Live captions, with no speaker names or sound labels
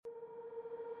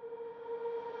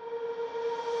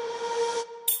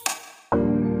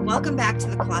Welcome back to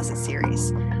the Closet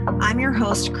Series. I'm your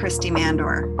host, Christy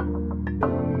Mandour.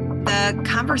 The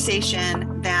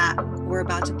conversation that we're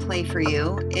about to play for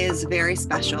you is very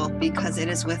special because it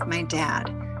is with my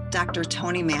dad, Dr.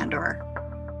 Tony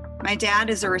Mandour. My dad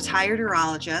is a retired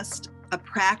urologist, a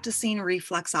practicing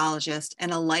reflexologist,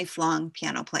 and a lifelong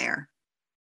piano player.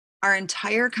 Our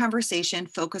entire conversation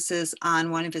focuses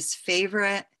on one of his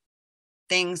favorite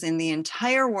things in the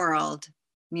entire world,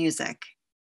 music.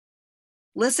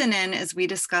 Listen in as we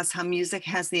discuss how music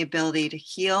has the ability to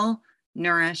heal,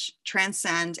 nourish,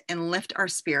 transcend, and lift our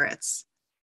spirits.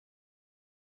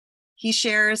 He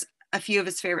shares a few of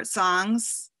his favorite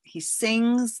songs. He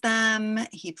sings them,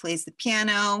 he plays the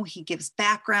piano, he gives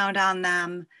background on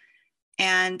them.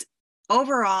 And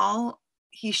overall,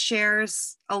 he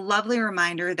shares a lovely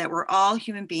reminder that we're all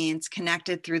human beings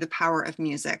connected through the power of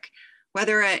music,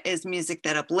 whether it is music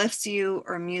that uplifts you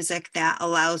or music that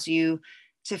allows you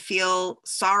to feel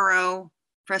sorrow,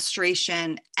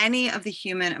 frustration, any of the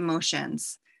human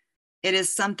emotions. It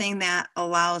is something that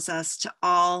allows us to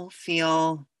all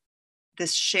feel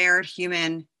this shared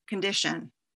human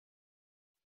condition.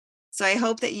 So I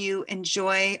hope that you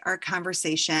enjoy our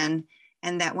conversation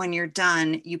and that when you're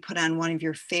done, you put on one of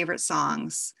your favorite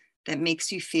songs that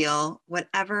makes you feel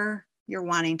whatever you're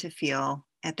wanting to feel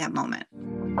at that moment.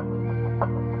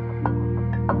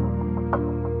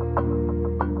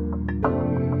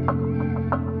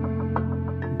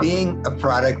 Being a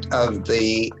product of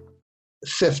the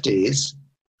 50s,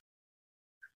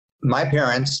 my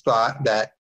parents thought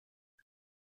that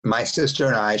my sister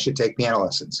and I should take piano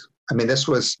lessons. I mean, this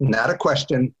was not a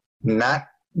question, not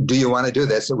do you want to do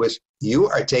this? It was, you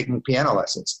are taking piano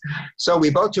lessons. So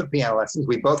we both took piano lessons.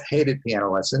 We both hated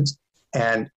piano lessons.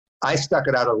 And I stuck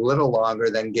it out a little longer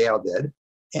than Gail did.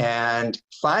 And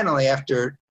finally,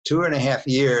 after 2.5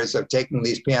 years of taking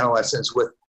these piano lessons with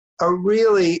a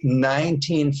really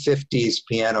 1950s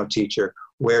piano teacher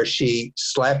where she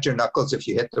slapped your knuckles if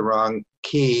you hit the wrong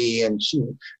key. And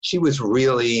she was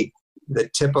really the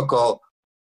typical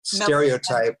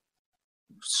stereotype,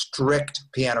 strict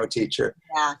piano teacher.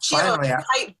 Yeah, she had a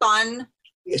tight bun.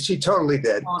 She totally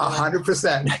did,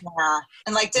 100%. Yeah,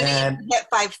 and like didn't even hit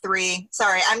 5'3".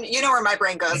 Sorry, you know where my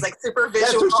brain goes, like super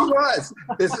visual. That's who she was.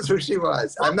 This is who she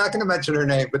was. I'm not going to mention her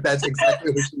name, but that's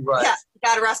exactly who she was. Yeah,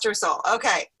 God rest her soul.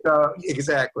 Okay. So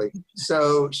exactly.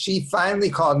 So she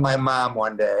finally called my mom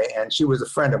one day, and she was a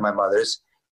friend of my mother's,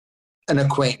 an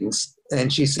acquaintance,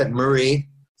 and she said, "Marie,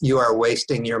 you are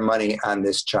wasting your money on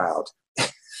this child."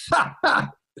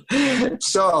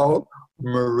 So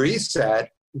Marie said,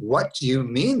 "What do you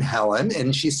mean, Helen?"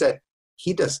 And she said,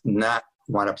 "He does not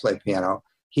want to play piano.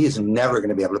 He is never going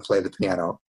to be able to play the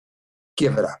piano.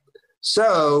 Give it up."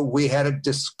 So we had a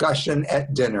discussion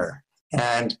at dinner,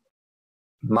 and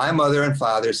my mother and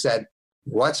father said,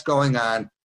 "What's going on?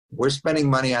 We're spending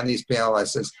money on these piano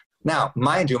lessons." Now,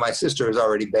 mind you, my sister has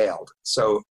already bailed,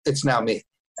 so it's now me.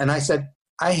 And I said,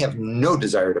 "I have no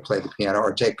desire to play the piano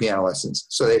or take piano lessons."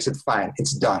 So they said, "Fine,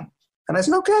 it's done." And I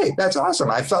said, "Okay, that's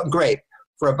awesome." I felt great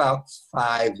for about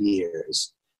 5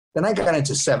 years. Then I got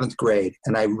into 7th grade,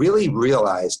 and I really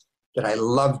realized that I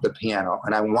loved the piano,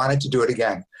 and I wanted to do it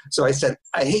again. So I said,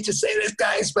 "I hate to say this,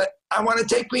 guys, but I want to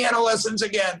take piano lessons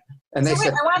again." And they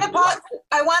said, I want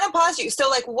to pause you. So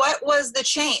like, what was the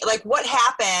change? Like, what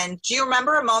happened? Do you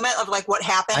remember a moment of like what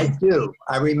happened? I do.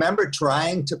 I remember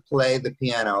trying to play the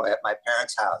piano at my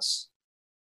parents' house,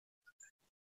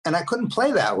 and I couldn't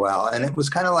play that well. And it was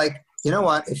kind of like, you know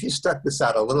what? If you stuck this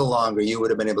out a little longer, you would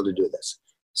have been able to do this.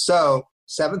 So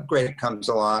 7th grade comes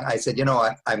along. I said, you know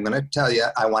what? I'm going to tell you,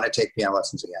 I want to take piano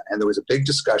lessons again. And there was a big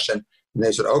discussion. And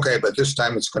they said, "Okay, but this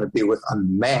time it's going to be with a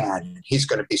man. He's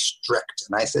going to be strict."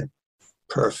 And I said,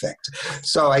 "Perfect."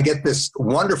 So I get this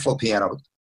wonderful piano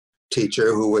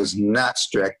teacher who was not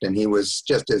strict, and he was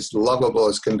just as lovable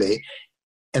as can be.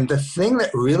 And the thing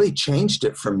that really changed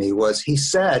it for me was he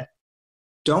said,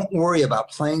 "Don't worry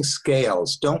about playing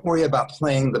scales. Don't worry about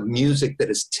playing the music that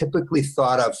is typically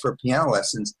thought of for piano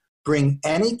lessons. Bring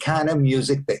any kind of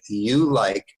music that you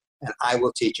like, and I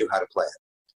will teach you how to play it."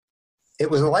 It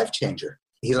was a life changer.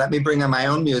 He let me bring in my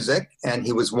own music, and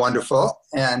he was wonderful.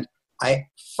 And I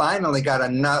finally got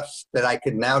enough that I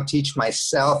could now teach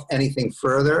myself anything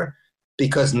further,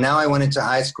 because now I went into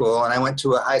high school, and I went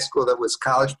to a high school that was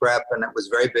college prep, and it was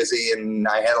very busy, and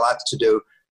I had a lot to do.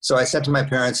 So I said to my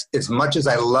parents, as much as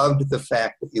I loved the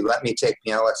fact that you let me take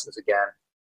piano lessons again,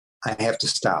 I have to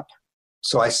stop.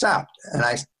 So I stopped, and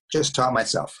I just taught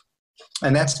myself.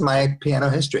 And that's my piano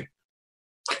history.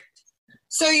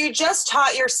 So you just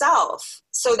taught yourself.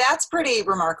 So that's pretty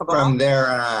remarkable. From there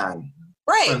on.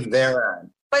 Right. From there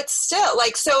on. But still,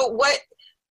 like, so what,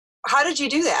 how did you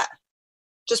do that?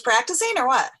 Just practicing or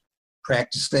what?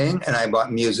 Practicing, and I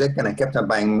bought music, and I kept on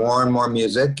buying more and more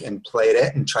music and played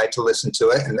it and tried to listen to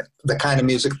it, and the kind of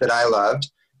music that I loved.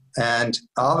 And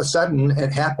all of a sudden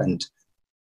it happened.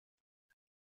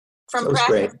 From so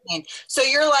practicing. Great. So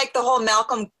you're like the whole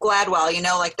Malcolm Gladwell, you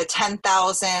know, like the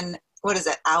 10,000, what is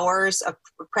it, hours of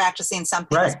practicing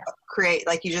something Right. to create,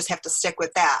 like you just have to stick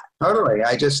with that. Totally.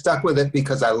 I just stuck with it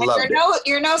because I loved it.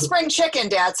 You're no spring chicken,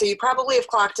 Dad, so you probably have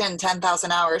clocked in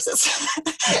 10,000 hours.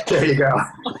 There you go.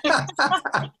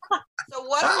 So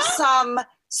what are some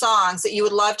songs that you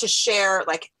would love to share,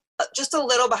 like just a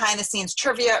little behind the scenes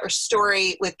trivia or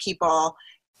story with people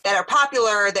that are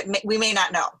popular that we may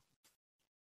not know?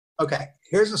 Okay,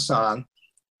 here's a song,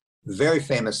 very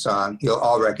famous song. You'll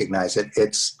all recognize it.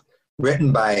 It's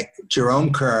written by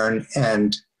Jerome Kern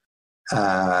and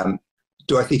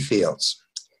Dorothy Fields.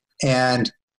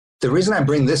 And the reason I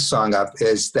bring this song up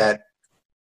is that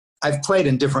I've played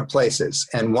in different places,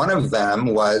 and one of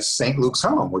them was St. Luke's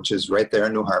Home, which is right there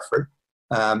in New Hartford.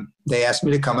 They asked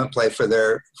me to come and play for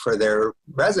their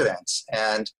residents,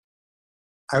 and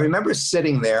I remember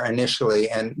sitting there initially,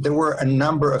 and there were a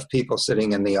number of people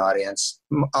sitting in the audience,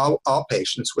 all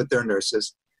patients with their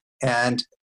nurses, and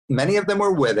many of them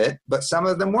were with it, but some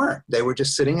of them weren't. They were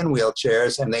just sitting in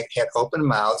wheelchairs, and they had open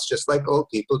mouths, just like old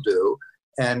people do,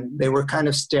 and they were kind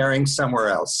of staring somewhere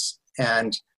else.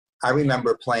 And I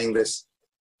remember playing this.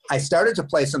 I started to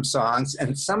play some songs,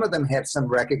 and some of them had some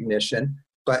recognition,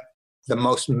 but the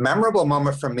most memorable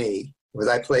moment for me was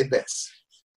I played this.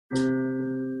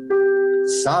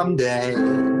 Someday,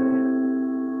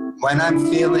 when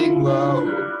I'm feeling low,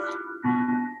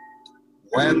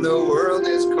 when the world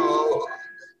is cold,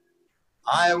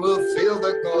 I will feel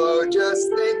the glow just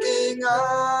thinking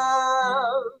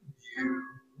of you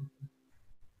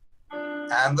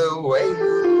and the way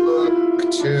you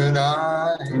look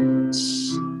tonight.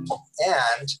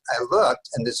 And I looked,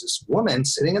 and there's this woman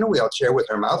sitting in a wheelchair with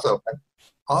her mouth open.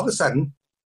 All of a sudden,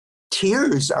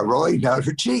 tears are rolling down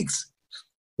her cheeks.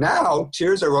 Now,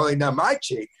 tears are rolling down my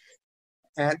cheek.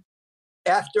 And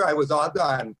after I was all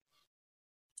done,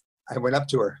 I went up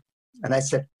to her and I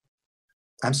said,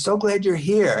 I'm so glad you're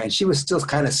here. And she was still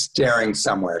kind of staring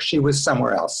somewhere. She was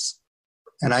somewhere else.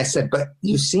 And I said, but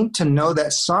you seem to know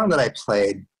that song that I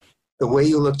played, The Way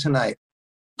You Look Tonight.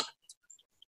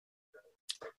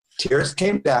 Tears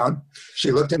came down.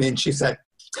 She looked at me and she said,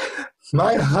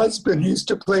 my husband used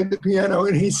to play the piano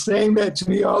and he sang that to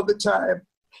me all the time.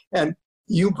 And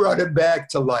you brought it back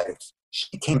to life.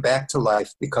 She came back to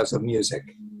life because of music.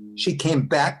 She came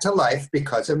back to life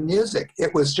because of music.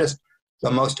 It was just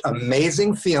the most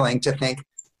amazing feeling to think,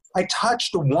 I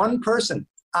touched one person.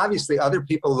 Obviously, other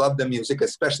people loved the music,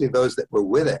 especially those that were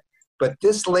with it. But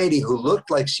this lady who looked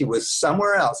like she was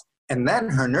somewhere else, and then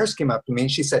her nurse came up to me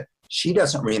and she said, she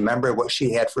doesn't remember what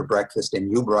she had for breakfast, and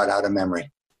you brought out a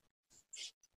memory.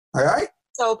 All right?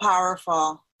 So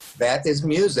powerful. That is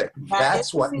music.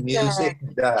 That's what music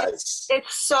does.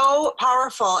 It's so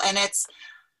powerful, and it's,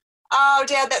 oh,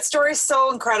 Dad, that story is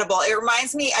so incredible. It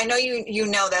reminds me, I know you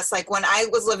know this, like when I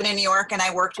was living in New York and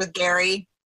I worked with Gary,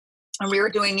 and we were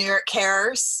doing New York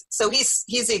Cares. So he's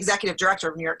the executive director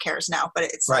of New York Cares now, but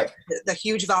it's right. Like the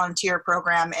huge volunteer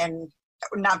program and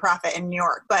nonprofit in New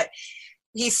York. But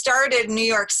he started New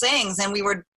York Sings, and we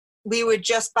would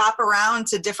just bop around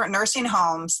to different nursing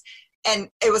homes. And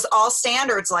it was all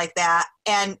standards like that.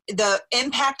 And the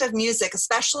impact of music,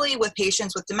 especially with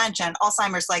patients with dementia and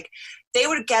Alzheimer's, like they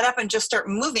would get up and just start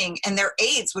moving and their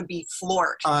aides would be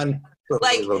floored.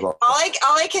 Like all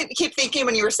I can keep thinking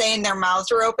when you were saying their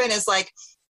mouths were open is like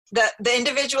the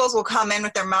individuals will come in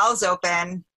with their mouths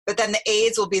open, but then the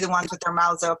aides will be the ones with their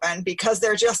mouths open because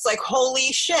they're just like,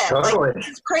 holy shit. Totally. Like,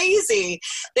 it's crazy.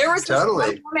 There was this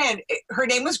one woman, her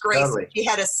name was Grace. Totally. She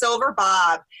had a silver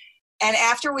bob. And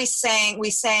after we sang,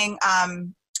 what's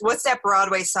that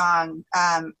Broadway song?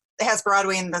 It has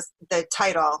Broadway in the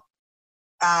title.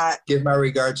 Give My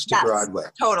Regards to Broadway.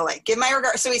 Totally. Give My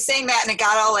Regards. So we sang that and it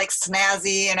got all like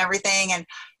snazzy and everything. And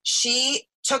she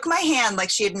took my hand like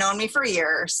she had known me for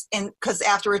years. And because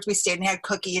afterwards we stayed and had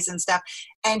cookies and stuff.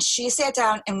 And she sat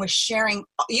down and was sharing,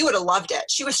 you would have loved it.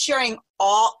 She was sharing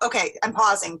okay, I'm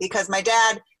pausing because my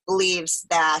dad believes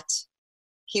that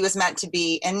he was meant to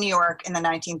be in New York in the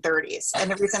 1930s.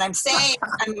 And the reason I'm saying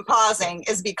I'm pausing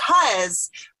is because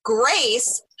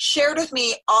Grace shared with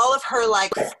me all of her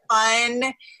like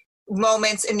fun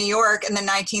moments in New York in the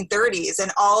 1930s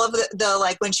and all of the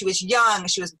like when she was young,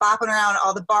 she was bopping around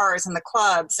all the bars and the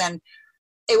clubs. And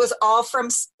it was all from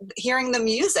hearing the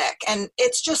music. And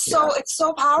it's just it's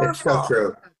so powerful. It's so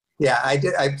true. Yeah,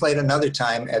 I played another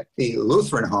time at the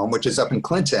Lutheran home, which is up in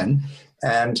Clinton.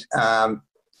 And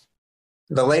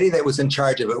the lady that was in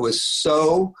charge of it was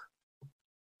so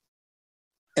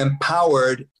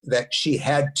empowered that she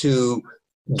had to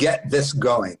get this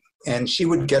going. And she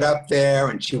would get up there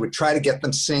and she would try to get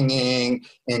them singing.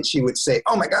 And she would say,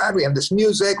 oh my God, we have this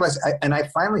music. And I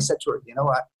finally said to her, you know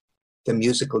what? The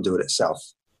music will do it itself.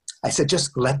 I said,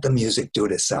 just let the music do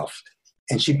it itself.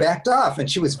 And she backed off, and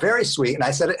she was very sweet. And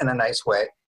I said it in a nice way.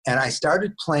 And I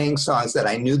started playing songs that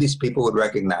I knew these people would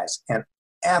recognize. And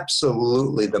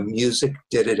absolutely, the music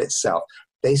did it itself.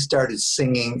 They started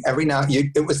singing every now.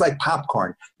 It was like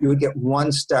popcorn. You would get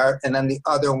one start, and then the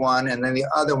other one, and then the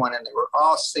other one, and they were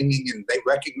all singing, and they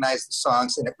recognized the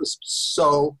songs, and it was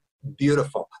so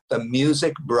beautiful. The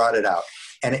music brought it out.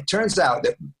 And it turns out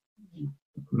that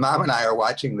Mom and I are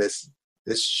watching this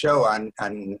show on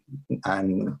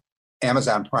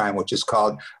Amazon Prime, which is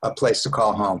called A Place to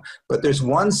Call Home. But there's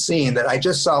one scene that I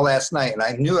just saw last night, and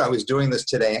I knew I was doing this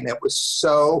today, and it was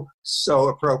so, so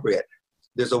appropriate.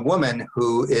 There's a woman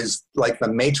who is like the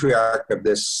matriarch of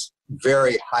this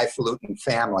very highfalutin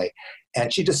family,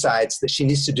 and she decides that she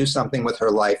needs to do something with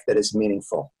her life that is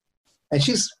meaningful. And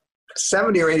she's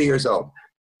 70 or 80 years old.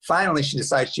 Finally, she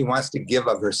decides she wants to give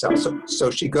of herself.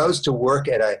 So she goes to work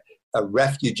at a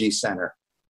refugee center,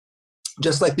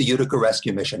 just like the Utica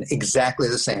Rescue Mission, exactly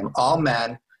the same. All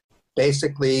men,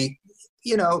 basically,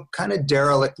 kind of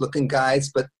derelict looking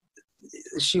guys, but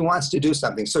she wants to do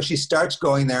something. So she starts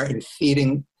going there and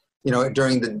feeding,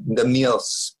 during the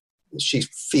meals, she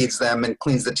feeds them and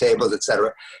cleans the tables,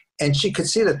 etc. And she could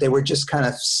see that they were just kind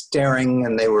of staring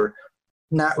and they were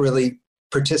not really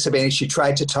participating. She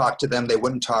tried to talk to them. They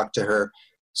wouldn't talk to her.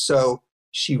 So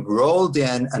she rolled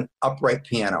in an upright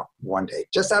piano one day,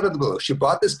 just out of the blue. She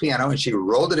bought this piano and she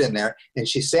rolled it in there, and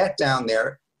she sat down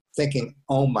there thinking,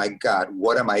 oh my God,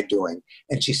 what am I doing?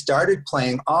 And she started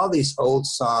playing all these old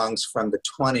songs from the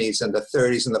 20s and the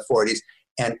 30s and the 40s.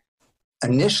 And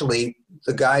initially,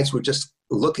 the guys were just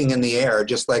looking in the air,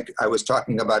 just like I was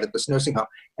talking about at this nursing home.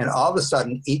 And all of a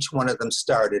sudden, each one of them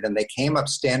started, and they came up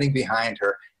standing behind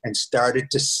her and started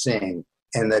to sing.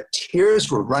 And the tears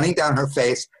were running down her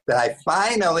face that I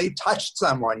finally touched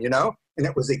someone, and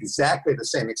it was exactly the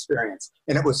same experience.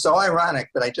 And it was so ironic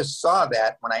that I just saw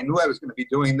that when I knew I was going to be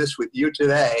doing this with you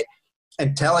today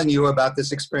and telling you about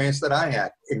this experience that I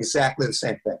had. Exactly the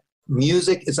same thing.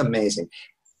 Music is amazing.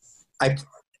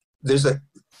 There's a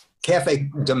Cafe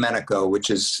Domenico, which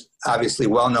is obviously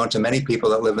well known to many people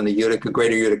that live in the Utica,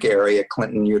 greater Utica area,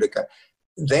 Clinton, Utica.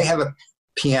 They have a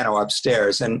piano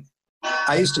upstairs, and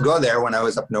I used to go there when I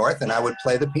was up north, and I would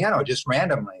play the piano just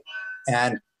randomly.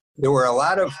 And there were a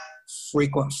lot of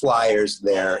frequent flyers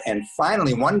there. And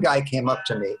finally, one guy came up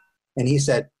to me, and he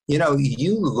said,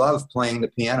 you love playing the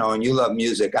piano and you love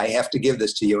music. I have to give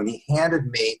this to you. And he handed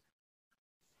me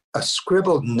a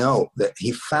scribbled note that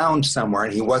he found somewhere,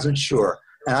 and he wasn't sure.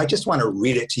 And I just want to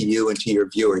read it to you and to your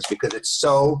viewers because it's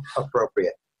so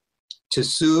appropriate. To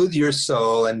soothe your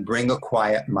soul and bring a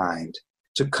quiet mind,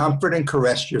 to comfort and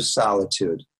caress your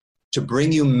solitude, to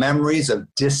bring you memories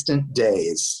of distant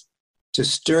days, to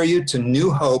stir you to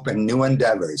new hope and new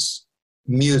endeavors.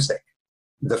 Music,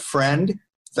 the friend,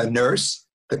 the nurse,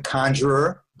 the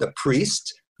conjurer, the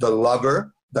priest, the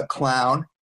lover, the clown,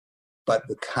 but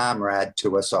the comrade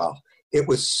to us all. It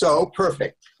was so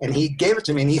perfect. And he gave it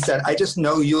to me and he said, I just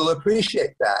know you'll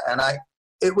appreciate that. And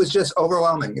it was just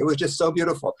overwhelming. It was just so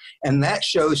beautiful. And that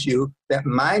shows you that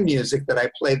my music that I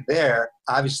played there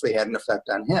obviously had an effect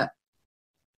on him.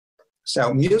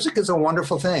 So music is a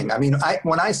wonderful thing. I mean,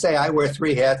 when I say I wear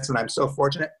 3 hats and I'm so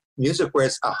fortunate, music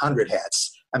wears 100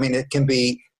 hats. I mean, it can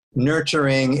be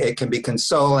nurturing, it can be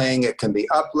consoling, it can be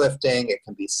uplifting, it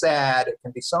can be sad, it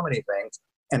can be so many things.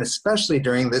 And especially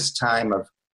during this time of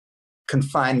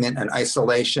confinement and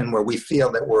isolation where we feel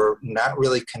that we're not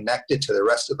really connected to the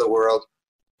rest of the world,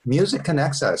 music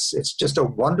connects us. It's just a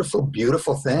wonderful,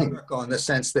 beautiful thing in the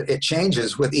sense that it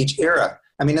changes with each era.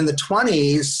 I mean, in the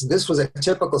 20s, this was a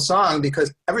typical song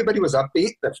because everybody was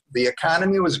upbeat. The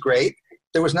economy was great.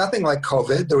 There was nothing like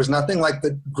COVID. There was nothing like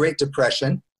the Great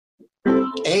Depression.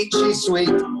 Ain't she sweet?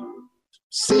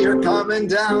 See her coming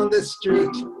down the street.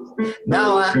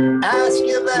 Now I ask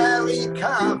you very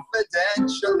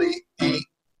confidentially, ain't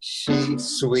she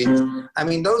sweet? I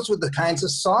mean, those were the kinds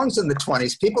of songs in the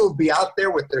 20s. People would be out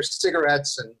there with their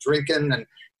cigarettes and drinking and,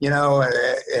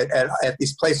 at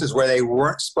these places where they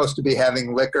weren't supposed to be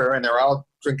having liquor, and they're all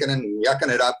drinking and yucking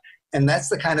it up. And that's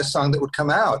the kind of song that would come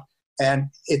out. And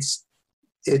it's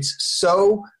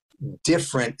so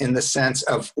different in the sense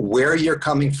of where you're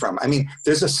coming from. I mean,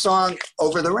 there's a song,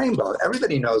 Over the Rainbow.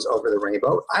 Everybody knows Over the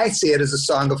Rainbow. I see it as a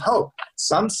song of hope.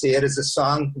 Some see it as a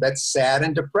song that's sad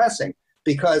and depressing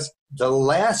because the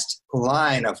last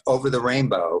line of Over the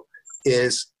Rainbow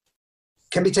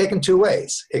can be taken two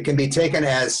ways. It can be taken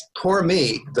as, poor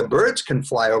me, the birds can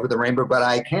fly over the rainbow, but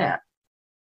I can't.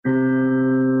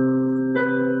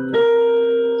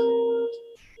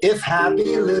 If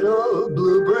happy little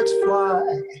bluebirds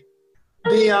fly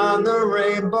beyond the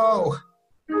rainbow,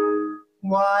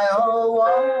 why, oh,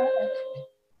 why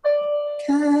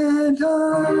can't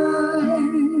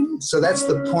I? So that's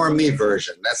the poor me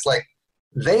version. That's like,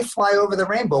 they fly over the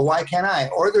rainbow, why can't I?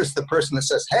 Or there's the person that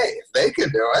says, hey, if they can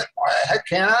do it, why the heck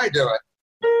can't I do it?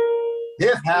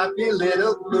 If happy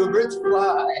little bluebirds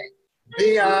fly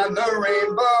beyond the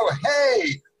rainbow,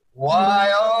 hey, why,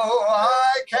 oh,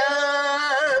 why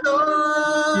can't I?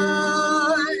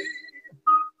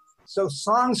 So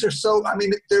songs are so, I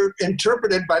mean, they're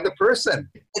interpreted by the person.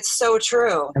 It's so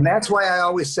true. And that's why I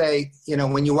always say, you know,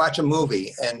 when you watch a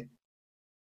movie, and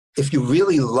if you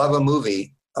really love a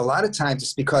movie, a lot of times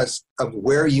it's because of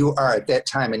where you are at that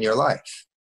time in your life.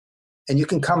 And you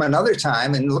can come another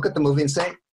time and look at the movie and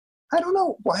say, I don't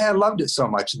know why I loved it so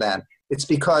much then. It's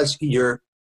because your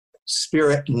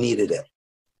spirit needed it.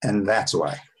 And that's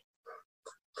why.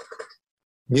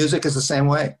 Music is the same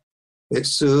way. It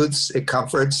soothes, it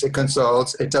comforts, it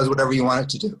consoles, it does whatever you want it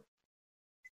to do.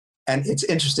 And it's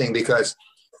interesting because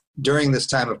during this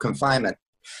time of confinement,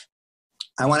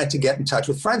 I wanted to get in touch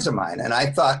with friends of mine. And I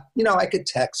thought, you know, I could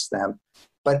text them,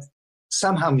 but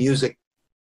somehow music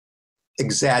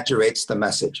exaggerates the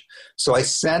message. So I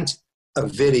sent a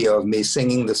video of me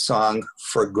singing the song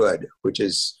For Good, which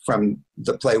is from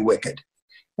the play Wicked.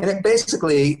 And it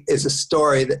basically is a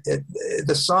story that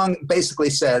the song basically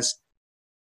says,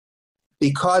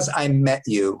 because I met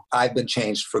you, I've been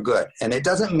changed for good. And it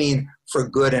doesn't mean for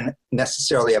good in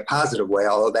necessarily a positive way,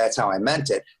 although that's how I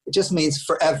meant it. It just means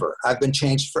forever. I've been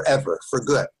changed forever for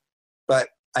good. But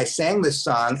I sang this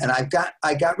song and I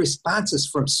got responses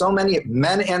from so many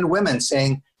men and women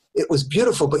saying, it was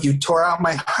beautiful, but you tore out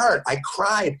my heart. I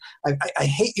cried. I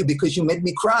hate you because you made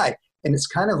me cry. And it's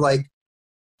kind of like,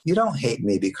 you don't hate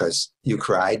me because you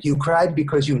cried. You cried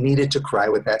because you needed to cry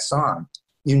with that song.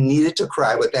 You needed to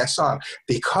cry with that song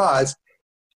because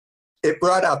it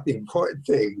brought out the important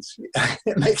things.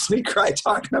 It makes me cry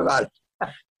talking about it.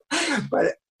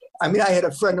 But I mean, I had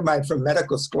a friend of mine from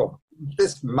medical school,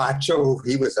 this macho,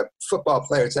 he was a football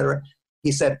player, etc.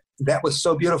 He said, that was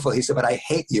so beautiful. He said, but I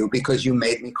hate you because you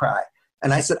made me cry.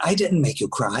 And I said, I didn't make you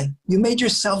cry. You made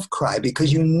yourself cry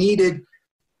because you needed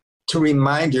to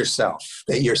remind yourself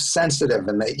that you're sensitive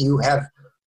and that you have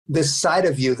this side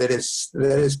of you that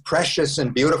is precious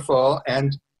and beautiful.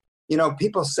 And, you know,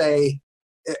 people say,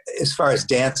 as far as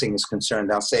dancing is concerned,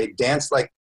 they'll say, dance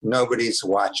like nobody's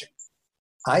watching.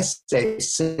 I say,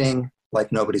 sing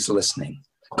like nobody's listening.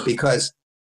 Because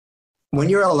when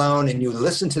you're alone and you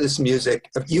listen to this music,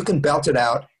 you can belt it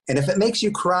out. And if it makes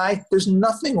you cry, there's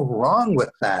nothing wrong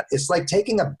with that. It's like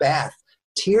taking a bath.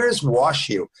 Tears wash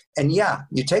you. And yeah,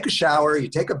 you take a shower, you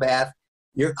take a bath,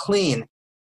 you're clean.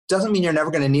 Doesn't mean you're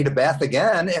never going to need a bath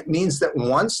again. It means that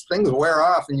once things wear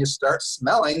off and you start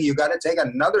smelling, you got to take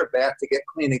another bath to get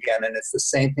clean again. And it's the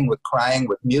same thing with crying,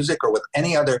 with music, or with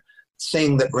any other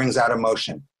thing that brings out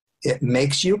emotion. It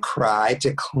makes you cry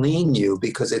to clean you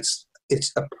because it's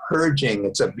a purging.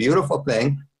 It's a beautiful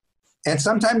thing. And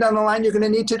sometime down the line, you're going to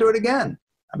need to do it again.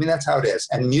 I mean, that's how it is.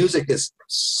 And music is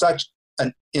such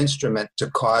an instrument to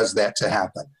cause that to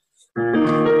happen.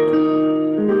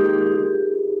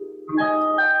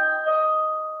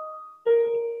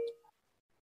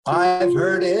 I've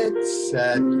heard it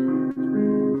said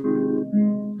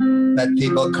that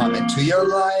people come into your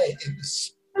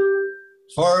lives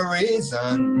for a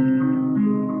reason,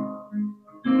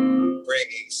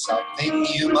 bringing something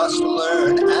you must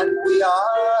learn, and we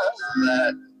are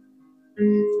led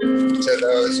to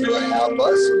those who help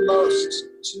us most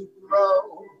to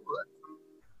grow.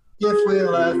 If we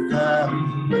let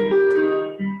them,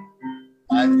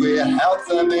 and we help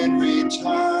them in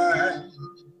return.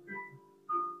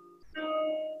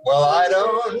 Well, I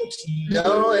don't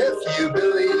know if you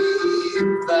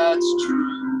believe that's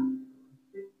true,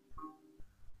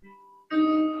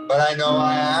 but I know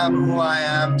I am who I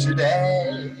am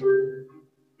today,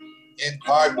 in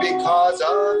part because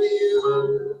of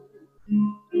you.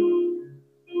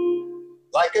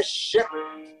 Like a ship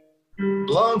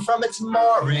blown from its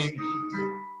mooring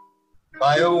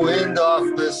by a wind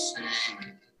off the sea,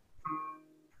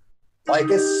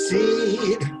 like a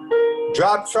seed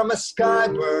dropped from a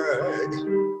skybird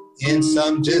in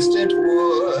some distant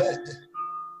wood.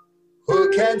 Who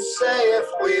can say if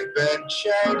we've been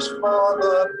changed for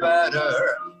the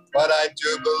better? But I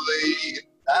do believe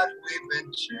that we've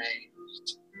been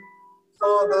changed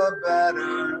for the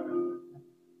better.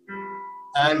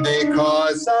 And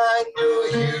because I knew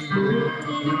you,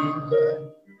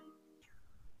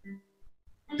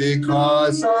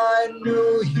 because I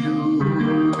knew you,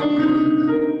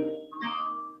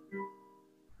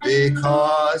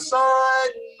 because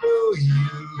I knew you,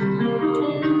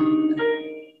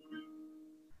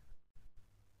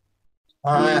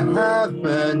 I have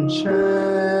been changed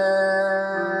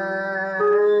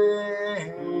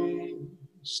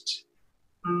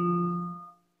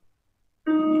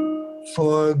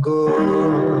for good.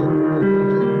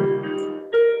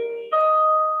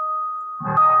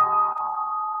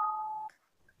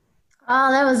 Oh,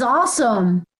 that was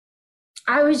awesome.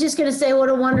 I was just going to say what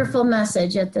a wonderful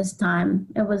message at this time.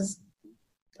 That was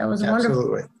Absolutely.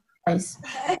 wonderful. Nice.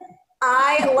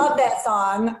 I love that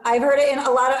song. I've heard it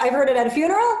I've heard it at a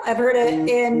funeral. I've heard it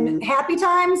in happy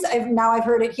times. I've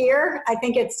heard it here. I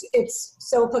think it's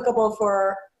so applicable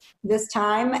for this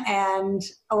time and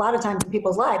a lot of times in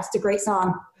people's lives. It's a great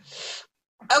song.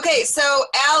 Okay, so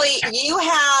Allie, you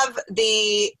have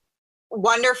the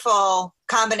wonderful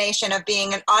combination of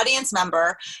being an audience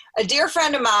member, a dear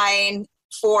friend of mine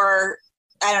for,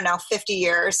 I don't know, 50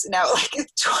 years, no, like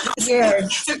 20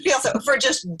 years, it feels so, for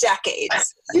just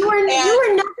decades. You were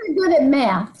never good at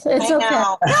math. It's okay.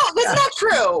 No, that's not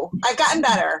true. I've gotten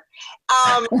better.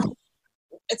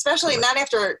 Especially not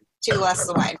after 2 glasses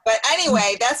of wine. But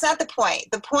anyway, that's not the point.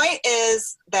 The point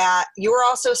is that you were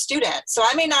also a student. So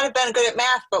I may not have been good at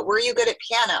math, but were you good at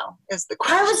piano is the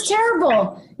question. I was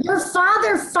terrible. Your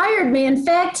father fired me. In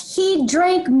fact, he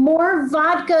drank more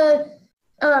vodka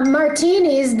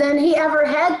martinis than he ever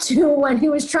had to when he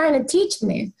was trying to teach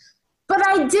me. But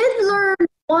I did learn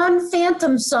one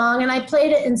Phantom song, and I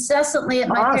played it incessantly at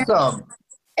my parents',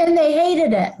 and they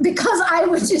hated it because I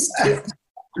would just keep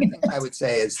I would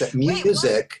say is that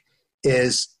music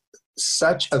is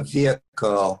such a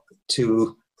vehicle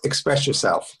to express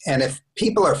yourself. And if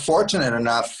people are fortunate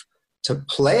enough to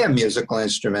play a musical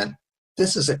instrument,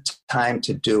 this is a time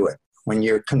to do it. When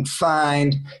you're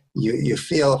confined, you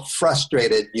feel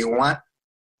frustrated, you want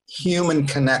human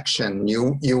connection,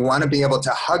 you want to be able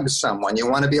to hug someone, you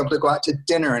want to be able to go out to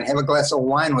dinner and have a glass of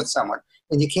wine with someone,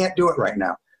 and you can't do it right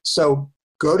now. So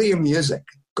go to your music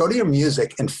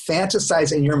and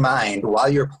fantasize in your mind while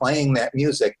you're playing that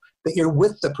music that you're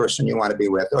with the person you want to be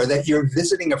with, or that you're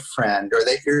visiting a friend, or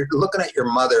that you're looking at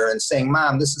your mother and saying,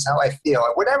 Mom, this is how I feel,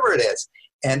 or whatever it is.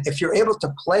 And if you're able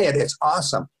to play it, it's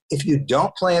awesome. If you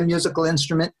don't play a musical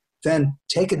instrument, then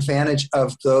take advantage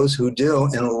of those who do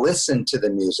and listen to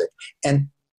the music. And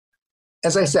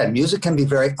as I said, music can be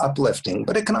very uplifting,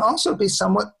 but it can also be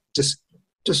somewhat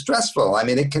distressful. I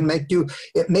mean, it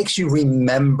makes you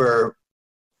remember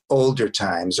older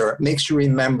times, or it makes you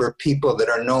remember people that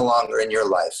are no longer in your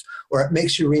life, or it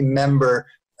makes you remember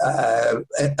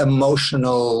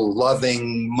emotional,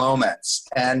 loving moments.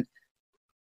 And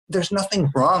there's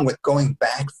nothing wrong with going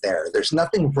back there. There's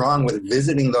nothing wrong with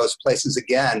visiting those places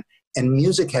again. And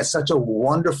music has such a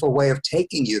wonderful way of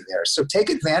taking you there. So take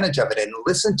advantage of it and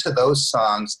listen to those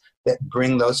songs that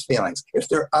bring those feelings. If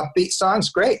they're upbeat songs,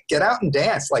 great. Get out and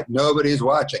dance like nobody's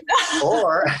watching.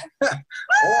 Or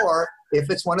if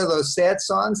it's one of those sad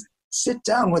songs, sit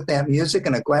down with that music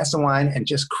and a glass of wine and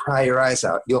just cry your eyes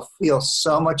out. You'll feel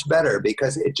so much better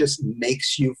because it just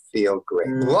makes you feel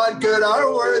great. What good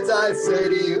are words I say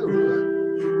to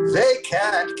you? They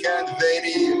can't convey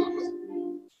to you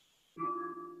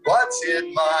what's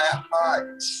in my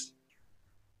heart.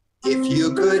 If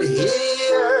you could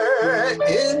hear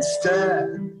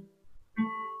instead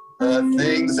the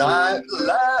things I've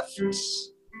left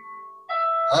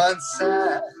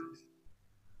unsaid,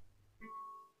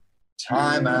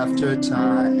 time after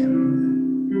time,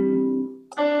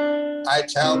 I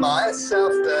tell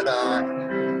myself that I'm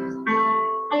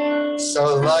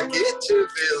so lucky to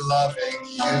be loving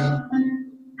you,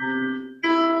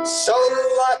 so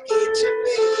lucky to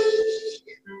be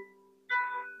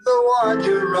the one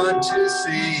you run to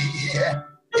see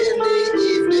in the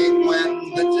evening when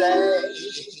the day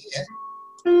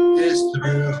is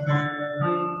through.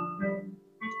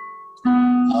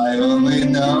 I only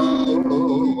know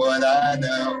what I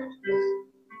know.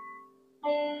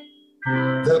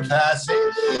 The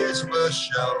passing years will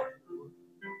show.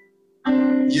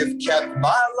 You've kept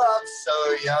my love so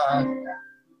young,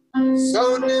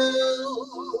 so new.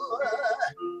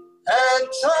 And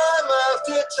time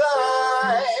after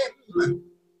time,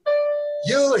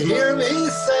 you'll hear me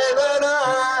say that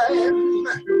I'm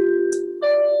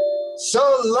so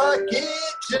lucky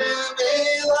to be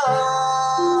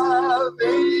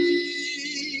loving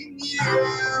you.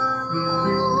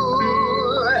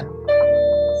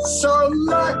 So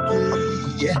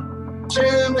lucky to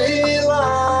be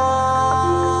loving